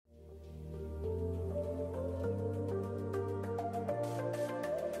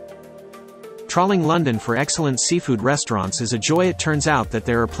Trawling London for excellent seafood restaurants is a joy. It turns out that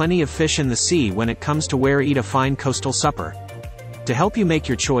there are plenty of fish in the sea when it comes to where eat a fine coastal supper. To help you make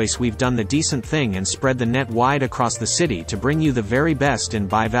your choice, we've done the decent thing and spread the net wide across the city to bring you the very best in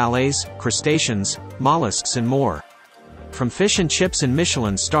bivalves, crustaceans, mollusks and more. From fish and chips and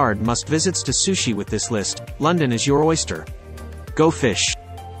Michelin-starred must-visits to sushi, with this list, London is your oyster. Go fish!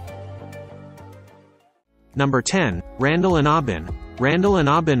 Number 10. Randall and Aubin. Randall and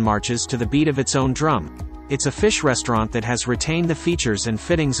Aubin marches to the beat of its own drum. It's a fish restaurant that has retained the features and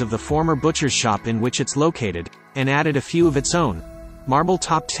fittings of the former butcher's shop in which it's located, and added a few of its own.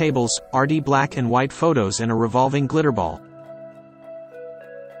 Marble-topped tables, RD black and white photos and a revolving glitter ball.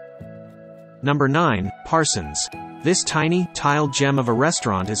 Number 9. Parsons. This tiny, tiled gem of a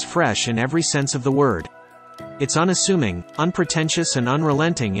restaurant is fresh in every sense of the word. It's unassuming, unpretentious and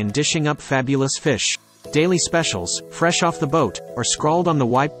unrelenting in dishing up fabulous fish. Daily specials, fresh off the boat, or scrawled on the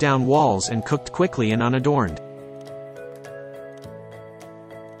wiped-down walls and cooked quickly and unadorned.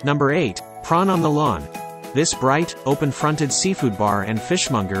 Number 8. Prawn on the Lawn. This bright, open-fronted seafood bar and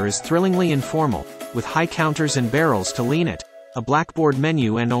fishmonger is thrillingly informal, with high counters and barrels to lean it, a blackboard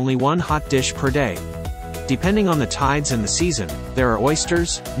menu and only one hot dish per day. Depending on the tides and the season, there are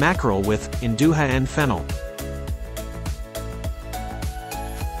oysters, mackerel with nduja and fennel.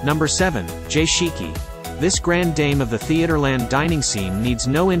 Number 7. Jaishiki. This grand dame of the Theaterland dining scene needs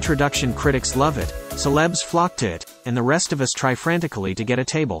no introduction. Critics love it, celebs flock to it, and the rest of us try frantically to get a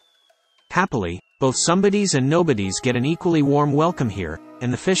table. Happily, both somebodies and nobodies get an equally warm welcome here,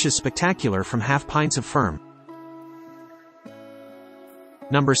 and the fish is spectacular from half pints of firm.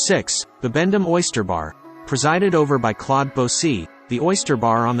 Number 6. Bibendum Oyster Bar. Presided over by Claude Bossy, the Oyster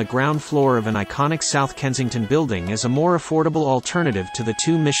Bar on the ground floor of an iconic South Kensington building is a more affordable alternative to the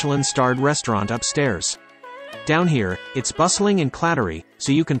 2 Michelin-starred restaurant upstairs. Down here, it's bustling and clattery,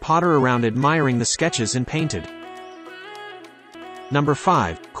 so you can potter around admiring the sketches and painted. Number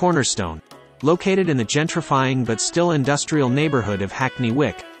 5. Cornerstone. Located in the gentrifying but still industrial neighborhood of Hackney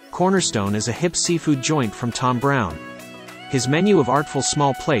Wick, Cornerstone is a hip seafood joint from Tom Brown. His menu of artful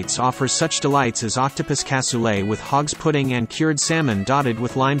small plates offers such delights as octopus cassoulet with hog's pudding and cured salmon dotted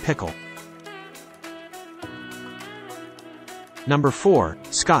with lime pickle. Number 4.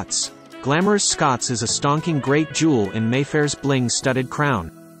 Scott's. Glamorous Scott's is a stonking great jewel in Mayfair's bling-studded crown.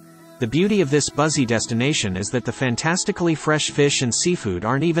 The beauty of this buzzy destination is that the fantastically fresh fish and seafood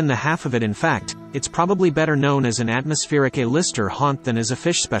aren't even the half of it. In fact, it's probably better known as an atmospheric A-lister haunt than as a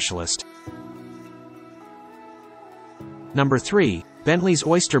fish specialist. Number 3. Bentley's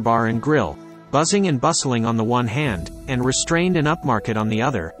Oyster Bar and Grill. Buzzing and bustling on the one hand, and restrained and upmarket on the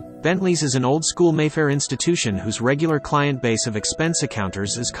other, Bentley's is an old-school Mayfair institution whose regular client base of expense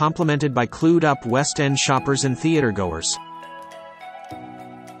accounters is complemented by clued-up West End shoppers and theater-goers.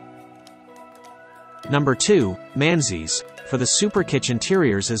 Number 2. Manzi's. For the super kitsch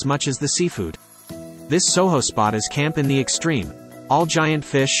interiors as much as the seafood. This Soho spot is camp in the extreme. All giant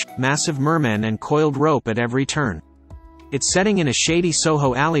fish, massive mermen and coiled rope at every turn. Its setting in a shady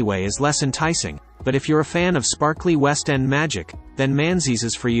Soho alleyway is less enticing, but if you're a fan of sparkly West End magic, then Manzi's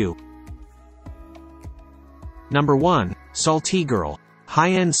is for you. Number 1. Saltee Girl.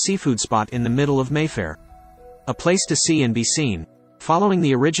 High-end seafood spot in the middle of Mayfair. A place to see and be seen. Following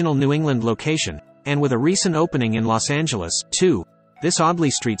the original New England location, and with a recent opening in Los Angeles, too, this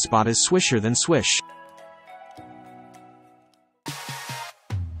oddly street spot is swisher than swish.